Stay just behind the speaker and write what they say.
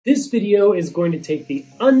This video is going to take the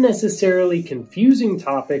unnecessarily confusing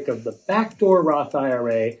topic of the backdoor Roth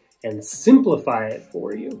IRA and simplify it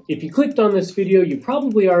for you. If you clicked on this video, you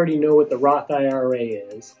probably already know what the Roth IRA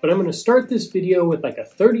is, but I'm going to start this video with like a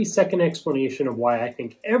 30-second explanation of why I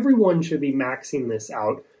think everyone should be maxing this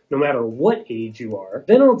out, no matter what age you are.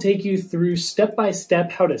 Then I'll take you through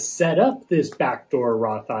step-by-step how to set up this backdoor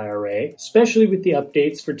Roth IRA, especially with the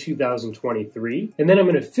updates for 2023. And then I'm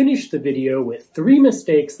going to finish the video with 3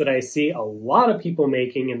 mistakes that I see a lot of people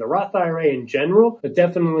making in the Roth IRA in general, but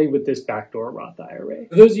definitely with this backdoor Roth IRA.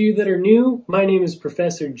 For those of you that are new, my name is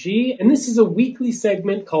Professor G, and this is a weekly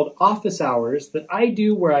segment called Office Hours that I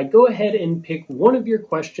do where I go ahead and pick one of your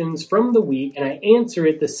questions from the week and I answer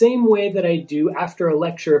it the same way that I do after a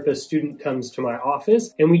lecture if a student comes to my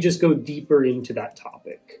office, and we just go deeper into that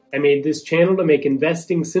topic. I made this channel to make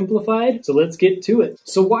investing simplified, so let's get to it.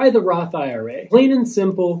 So why the Roth IRA? Plain and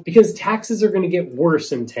simple, because taxes are going to get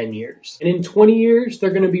worse in 10 years. And in 20 years, they're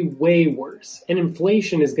going to be way worse. And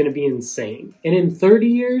inflation is going to be insane. And in 30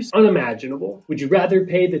 years, unimaginable. Would you rather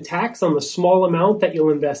pay the tax on the small amount that you'll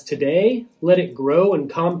invest today, let it grow and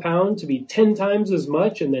compound to be 10 times as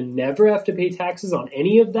much, and then never have to pay taxes on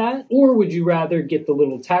any of that? Or would you rather get the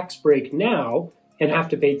little tax break now and have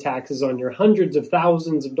to pay taxes on your hundreds of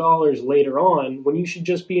thousands of dollars later on when you should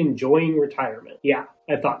just be enjoying retirement? Yeah,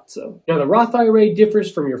 I thought so. Now, the Roth IRA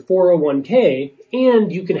differs from your 401k,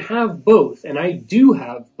 and you can have both, and I do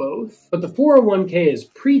have both. But the 401k is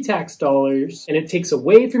pre-tax dollars, and it takes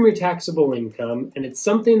away from your taxable income, and it's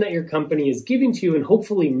something that your company is giving to you and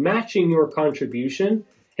hopefully matching your contribution.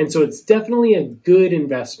 And so it's definitely a good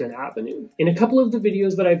investment avenue. In a couple of the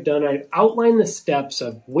videos that I've done, I've outlined the steps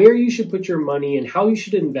of where you should put your money and how you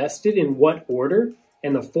should invest it in what order.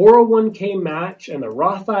 And the 401k match and the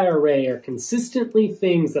Roth IRA are consistently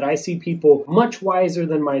things that I see people much wiser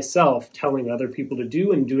than myself telling other people to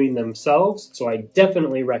do and doing themselves. So I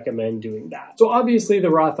definitely recommend doing that. So obviously the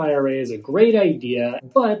Roth IRA is a great idea,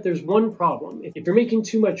 but there's one problem. If you're making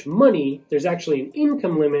too much money, there's actually an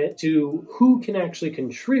income limit to who can actually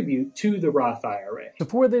contribute to the Roth IRA. So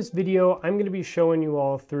for this video, I'm going to be showing you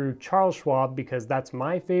all through Charles Schwab because that's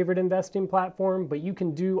my favorite investing platform, but you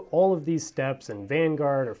can do all of these steps in Vanguard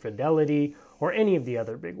or Fidelity or any of the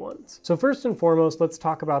other big ones. So first and foremost, let's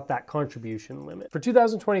talk about that contribution limit. For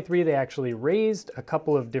 2023, they actually raised a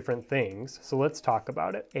couple of different things. So let's talk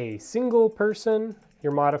about it. A single person,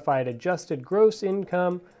 your modified adjusted gross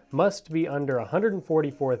income must be under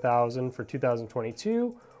 $144,000 for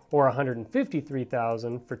 2022 or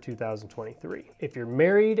 $153,000 for 2023. If you're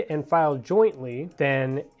married and filed jointly,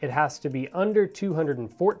 then it has to be under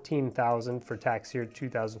 $214,000 for tax year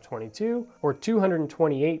 2022 or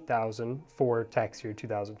 $228,000 for tax year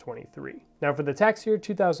 2023. Now for the tax year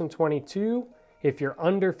 2022, if you're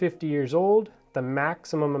under 50 years old, the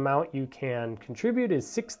maximum amount you can contribute is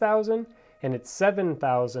 $6,000 and it's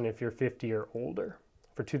 $7,000 if you're 50 or older.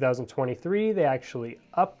 For 2023, they actually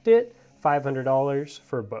upped it $500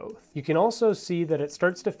 for both. You can also see that it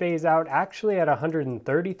starts to phase out actually at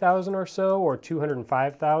 $130,000 or so, or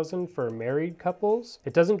 $205,000 for married couples.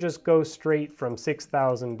 It doesn't just go straight from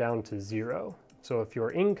 $6,000 down to 0. So if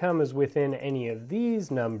your income is within any of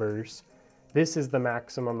these numbers, this is the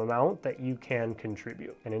maximum amount that you can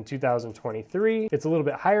contribute. And in 2023, it's a little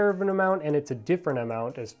bit higher of an amount and it's a different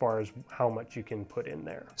amount as far as how much you can put in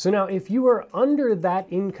there. So now if you are under that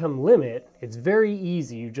income limit, it's very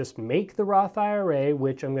easy. You just make the Roth IRA,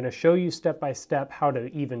 which I'm gonna show you step by step how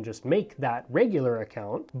to even just make that regular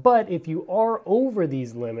account. But if you are over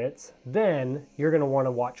these limits, then you're gonna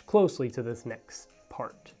wanna watch closely to this next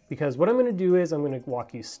part. Because what I'm gonna do is I'm gonna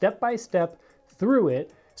walk you step by step through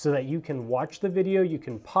it so that you can watch the video, you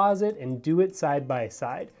can pause it and do it side by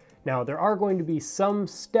side. Now, there are going to be some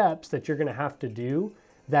steps that you're gonna have to do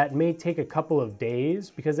that may take a couple of days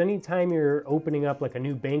because anytime you're opening up like a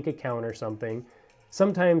new bank account or something,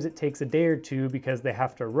 sometimes it takes a day or two because they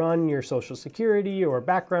have to run your social security or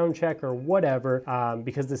background check or whatever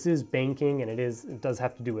because this is banking and it does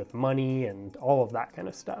have to do with money and all of that kind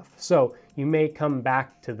of stuff. So you may come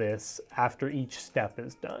back to this after each step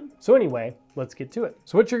is done. So anyway, let's get to it.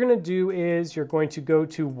 So what you're gonna do is you're going to go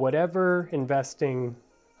to whatever investing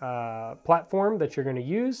platform that you're gonna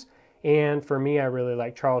use. And for me, I really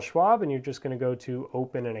like Charles Schwab, and you're just gonna go to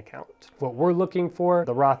open an account. What we're looking for,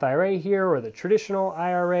 the Roth IRA here or the traditional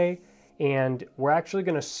IRA, and we're actually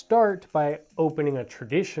gonna start by opening a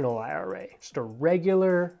traditional IRA, just a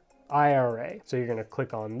regular IRA. So you're gonna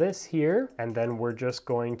click on this here, and then we're just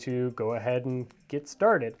going to go ahead and get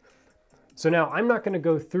started. So now I'm not going to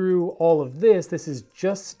go through all of this. This is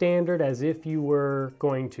just standard as if you were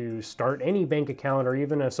going to start any bank account or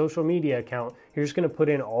even a social media account. You're just going to put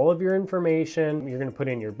in all of your information. You're going to put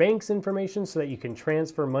in your bank's information so that you can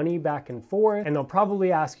transfer money back and forth. And they'll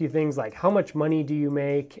probably ask you things like how much money do you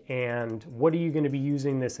make and what are you going to be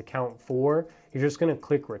using this account for? You're just going to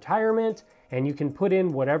click retirement and you can put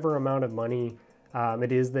in whatever amount of money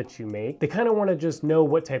it is that you make. They kind of want to just know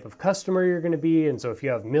what type of customer you're going to be. And so if you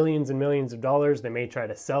have millions and millions of dollars, they may try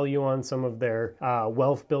to sell you on some of their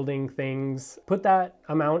wealth building things. Put that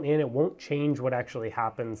amount in. It won't change what actually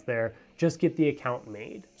happens there. Just get the account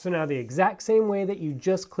made. So now the exact same way that you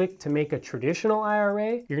just clicked to make a traditional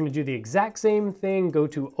IRA, you're going to do the exact same thing, go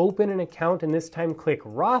to open an account, and this time click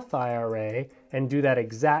Roth IRA and do that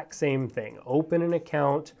exact same thing. Open an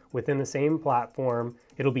account within the same platform.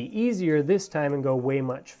 It'll be easier this time and go way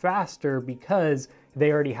much faster because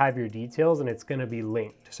they already have your details and it's going to be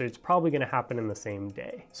linked. So it's probably going to happen in the same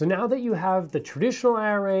day. So now that you have the traditional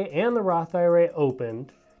IRA and the Roth IRA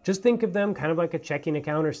opened, just think of them kind of like a checking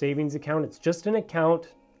account or savings account. It's just an account.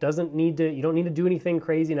 You don't need to do anything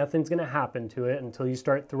crazy. Nothing's going to happen to it until you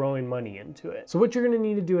start throwing money into it. So what you're going to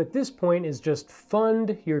need to do at this point is just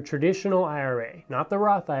fund your traditional IRA, not the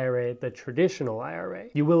Roth IRA, the traditional IRA.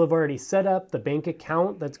 You will have already set up the bank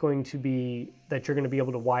account that you're going to be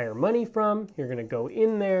able to wire money from. You're going to go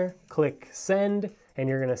in there, click send, and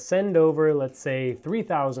you're going to send over, let's say,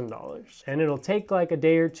 $3,000. And it'll take like a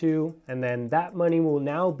day or two, and then that money will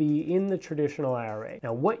now be in the traditional IRA.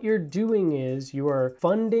 Now, what you're doing is you are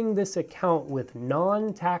funding this account with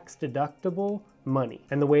non-tax deductible money.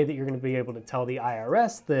 And the way that you're going to be able to tell the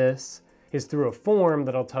IRS this is through a form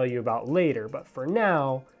that I'll tell you about later. But for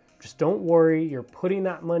now, just don't worry, you're putting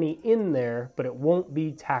that money in there, but it won't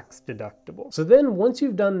be tax deductible. So then once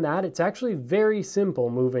you've done that, it's actually very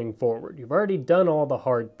simple moving forward. You've already done all the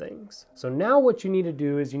hard things. So now what you need to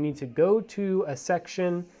do is you need to go to a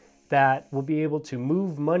section that will be able to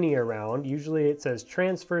move money around. Usually it says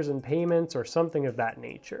transfers and payments or something of that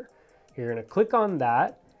nature. You're going to click on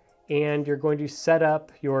that and you're going to set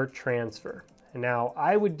up your transfer. And now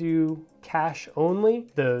I would do cash only.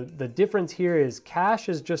 The difference here is cash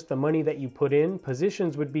is just the money that you put in.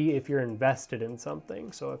 Positions would be if you're invested in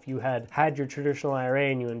something. So if you had your traditional IRA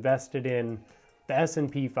and you invested in the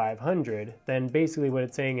S&P 500, then basically what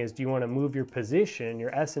it's saying is, do you want to move your position,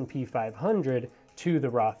 your S&P 500, to the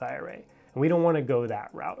Roth IRA? And we don't want to go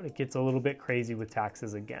that route. It gets a little bit crazy with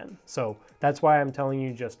taxes again. So that's why I'm telling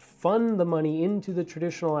you just fund the money into the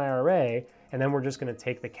traditional IRA, and then we're just going to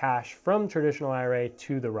take the cash from traditional IRA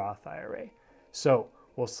to the Roth IRA. So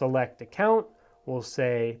we'll select account, we'll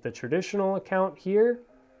say the traditional account here,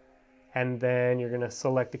 and then you're going to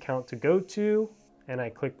select account to go to, and I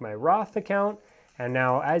click my Roth account. And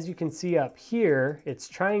now, as you can see up here, it's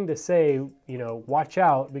trying to say, watch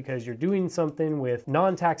out because you're doing something with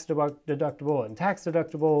non-tax deductible and tax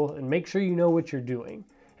deductible, and make sure you know what you're doing.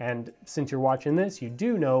 And since you're watching this, you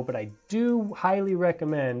do know, but I do highly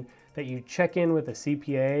recommend that you check in with a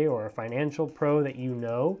CPA or a financial pro that you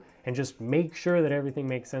know, and just make sure that everything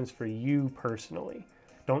makes sense for you personally.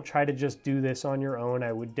 Don't try to just do this on your own.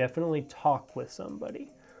 I would definitely talk with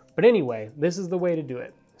somebody. But anyway, this is the way to do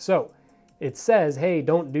it. So it says, hey,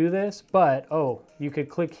 don't do this, but oh, you could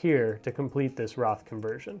click here to complete this Roth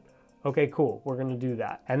conversion. Okay, cool, we're gonna do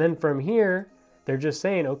that. And then from here, they're just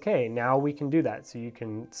saying, okay, now we can do that. So you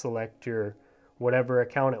can select your whatever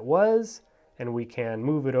account it was, and we can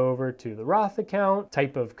move it over to the Roth account,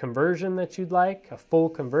 type of conversion that you'd like, a full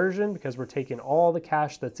conversion, because we're taking all the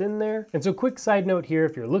cash that's in there. And so quick side note here,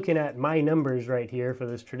 if you're looking at my numbers right here for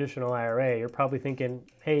this traditional IRA, you're probably thinking,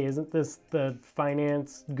 hey, isn't this the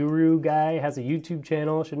finance guru guy, has a YouTube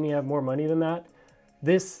channel, shouldn't he have more money than that?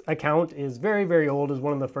 This account is very, very old. Is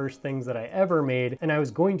one of the first things that I ever made, and I was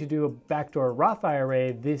going to do a backdoor Roth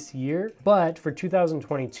IRA this year, but for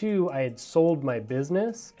 2022, I had sold my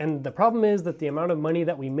business, and the problem is that the amount of money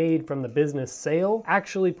that we made from the business sale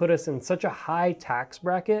actually put us in such a high tax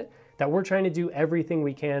bracket that we're trying to do everything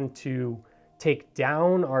we can to take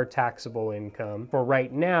down our taxable income. For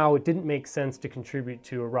right now, it didn't make sense to contribute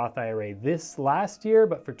to a Roth IRA this last year,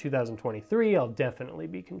 but for 2023, I'll definitely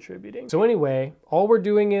be contributing. So anyway, all we're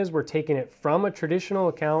doing is we're taking it from a traditional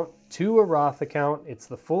account to a Roth account. It's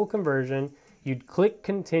the full conversion. You'd click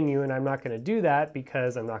continue, and I'm not going to do that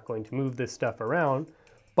because I'm not going to move this stuff around,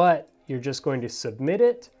 but you're just going to submit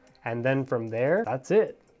it, and then from there, that's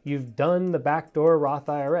it. You've done the backdoor Roth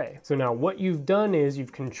IRA. So now what you've done is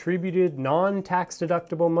you've contributed non-tax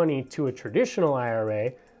deductible money to a traditional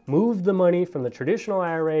IRA, moved the money from the traditional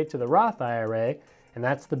IRA to the Roth IRA, and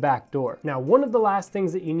that's the back door. Now, one of the last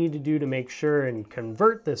things that you need to do to make sure and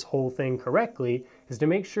convert this whole thing correctly is to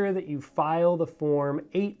make sure that you file the form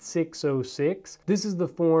 8606. This is the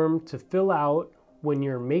form to fill out when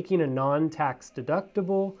you're making a non-tax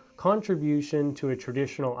deductible contribution to a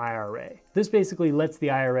traditional IRA. This basically lets the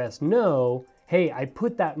IRS know, hey, I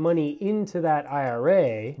put that money into that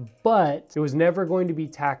IRA, but it was never going to be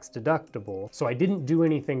tax deductible, so I didn't do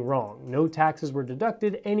anything wrong. No taxes were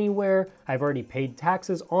deducted anywhere. I've already paid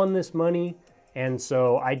taxes on this money, and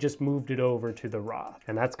so I just moved it over to the Roth,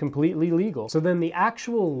 and that's completely legal. So then the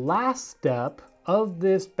actual last step of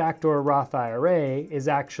this backdoor Roth IRA is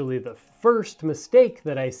actually the first mistake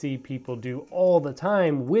that I see people do all the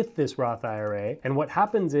time with this Roth IRA. And what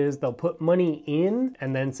happens is they'll put money in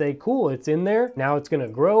and then say, cool, it's in there. Now it's gonna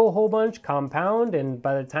grow a whole bunch, compound, and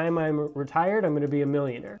by the time I'm retired, I'm gonna be a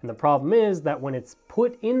millionaire. And the problem is that when it's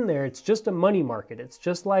put in there, it's just a money market. It's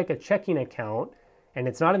just like a checking account, and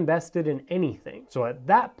it's not invested in anything. So at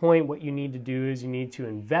that point, what you need to do is you need to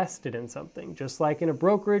invest it in something. Just like in a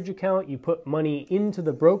brokerage account, you put money into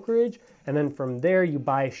the brokerage, and then from there you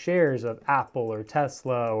buy shares of Apple or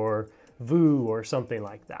Tesla or VU or something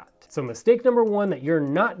like that. So mistake number one that you're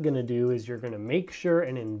not gonna do is you're gonna make sure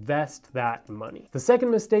and invest that money. The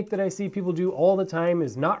second mistake that I see people do all the time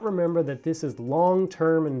is not remember that this is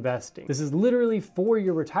long-term investing. This is literally for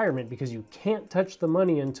your retirement because you can't touch the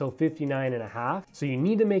money until 59 and a half. So you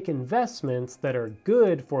need to make investments that are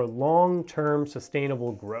good for long-term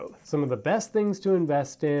sustainable growth. Some of the best things to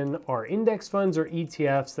invest in are index funds or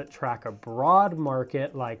ETFs that track a broad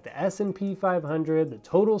market like the S&P 500, the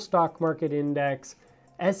total stock market index,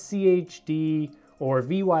 SCHD, or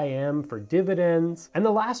VYM for dividends. And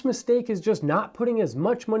the last mistake is just not putting as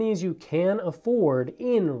much money as you can afford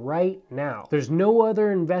in right now. There's no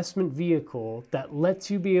other investment vehicle that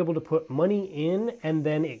lets you be able to put money in and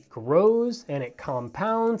then it grows and it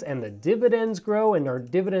compounds and the dividends grow and our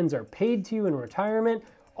dividends are paid to you in retirement.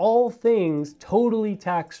 All things totally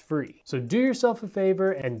tax-free. So do yourself a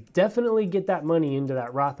favor and definitely get that money into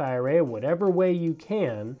that Roth IRA whatever way you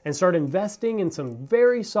can and start investing in some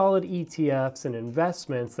very solid ETFs and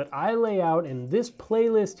investments that I lay out in this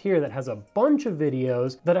playlist here that has a bunch of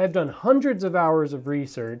videos that I've done hundreds of hours of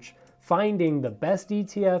research finding the best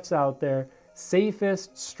ETFs out there,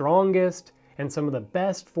 safest, strongest, and some of the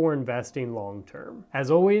best for investing long term. As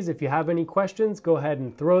always, if you have any questions, go ahead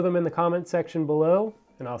and throw them in the comment section below,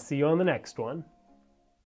 and I'll see you on the next one.